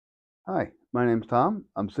Hi, my name's Tom.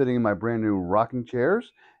 I'm sitting in my brand new rocking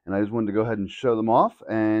chairs, and I just wanted to go ahead and show them off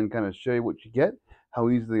and kind of show you what you get, how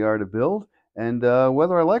easy they are to build, and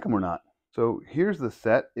whether I like them or not. So here's the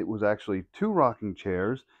set. It was actually two rocking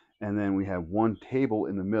chairs, and then we have one table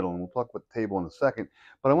in the middle, and we'll talk about the table in a second.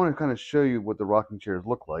 But I want to kind of show you what the rocking chairs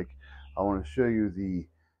look like. I want to show you the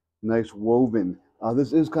nice woven.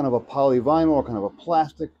 This is kind of a polyvinyl or kind of a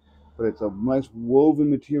plastic, but it's a nice woven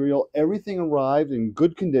material. Everything arrived in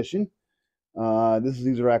good condition.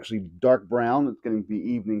 These are actually dark brown. It's getting to be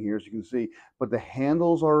evening here, as you can see. But the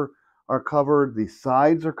handles are covered. The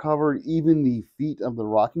sides are covered. Even the feet of the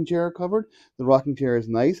rocking chair are covered. The rocking chair is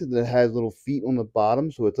nice. It has little feet on the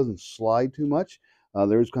bottom, so it doesn't slide too much.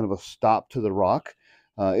 There is kind of a stop to the rock.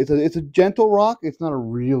 It's a gentle rock. It's not a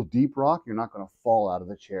real deep rock. You're not going to fall out of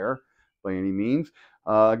the chair by any means.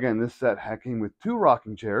 Again, this set came with two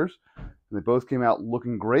rocking chairs, and they both came out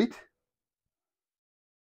looking great.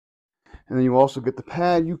 And then you also get the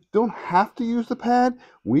pad. You don't have to use the pad.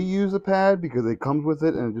 We use the pad because it comes with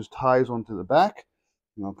it and it just ties onto the back.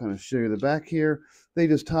 And I'll kind of show you the back here. They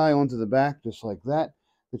just tie onto the back just like that.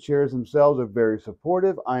 The chairs themselves are very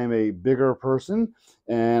supportive. I am a bigger person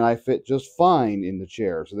and I fit just fine in the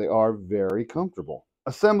chair, so they are very comfortable.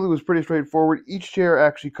 Assembly was pretty straightforward. Each chair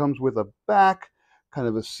actually comes with a back, kind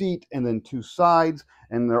of a seat, and then two sides,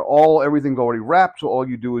 and everything's already wrapped, so all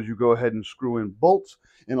you do is you go ahead and screw in bolts,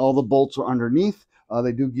 and all the bolts are underneath.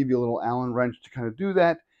 They do give you a little Allen wrench to kind of do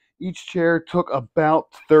that. Each chair took about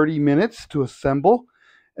 30 minutes to assemble,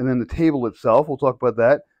 and then the table itself, we'll talk about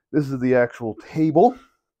that. This is the actual table.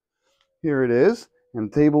 Here it is, and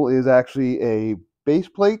the table is actually a base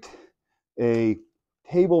plate, a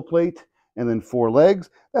table plate, and then four legs.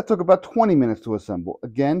 That took about 20 minutes to assemble.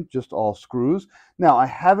 Again, just all screws. Now, I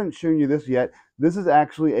haven't shown you this yet. This is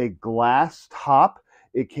actually a glass top.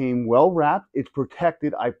 It came well wrapped. It's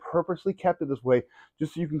protected. I purposely kept it this way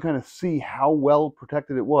just so you can kind of see how well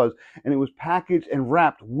protected it was. And it was packaged and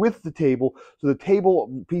wrapped with the table, so the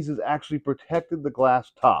table pieces actually protected the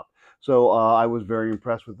glass top. So I was very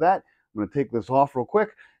impressed with that. I'm going to take this off real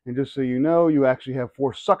quick. And just so you know, you actually have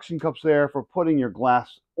 4 suction cups there for putting your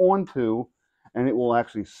glass onto, and it will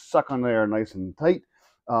actually suck on there nice and tight.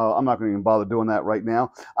 I'm not going to even bother doing that right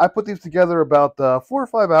now. I put these together about 4 or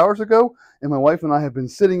 5 hours ago, and my wife and I have been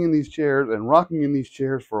sitting in these chairs and rocking in these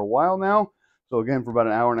chairs for a while now. So again, for about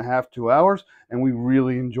an hour and a half, 2 hours, and we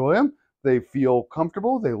really enjoy them. They feel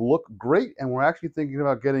comfortable, they look great, and we're actually thinking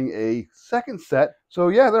about getting a second set. So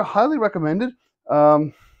yeah, they're highly recommended.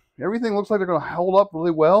 Everything looks like they're going to hold up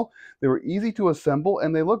really well. They were easy to assemble,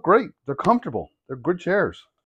 and they look great. They're comfortable. They're good chairs.